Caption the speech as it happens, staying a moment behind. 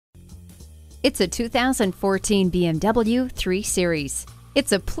It's a 2014 BMW 3 Series.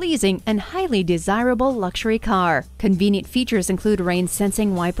 It's a pleasing and highly desirable luxury car. Convenient features include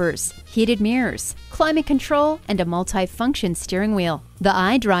rain-sensing wipers, heated mirrors, climate control, and a multi-function steering wheel. The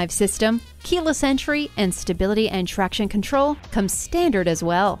iDrive system, keyless entry, and stability and traction control comes standard as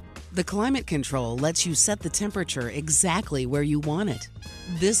well. The climate control lets you set the temperature exactly where you want it.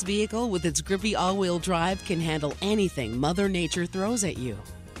 This vehicle, with its grippy all-wheel drive, can handle anything Mother Nature throws at you.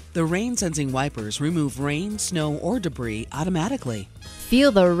 The rain-sensing wipers remove rain, snow, or debris automatically. Feel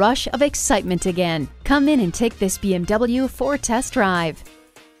the rush of excitement again. Come in and take this BMW for a test drive.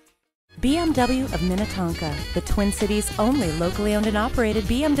 BMW of Minnetonka, the Twin Cities' only locally owned and operated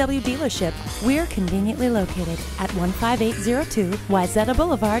BMW dealership. We're conveniently located at 15802 Wayzata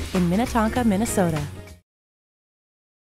Boulevard in Minnetonka, Minnesota.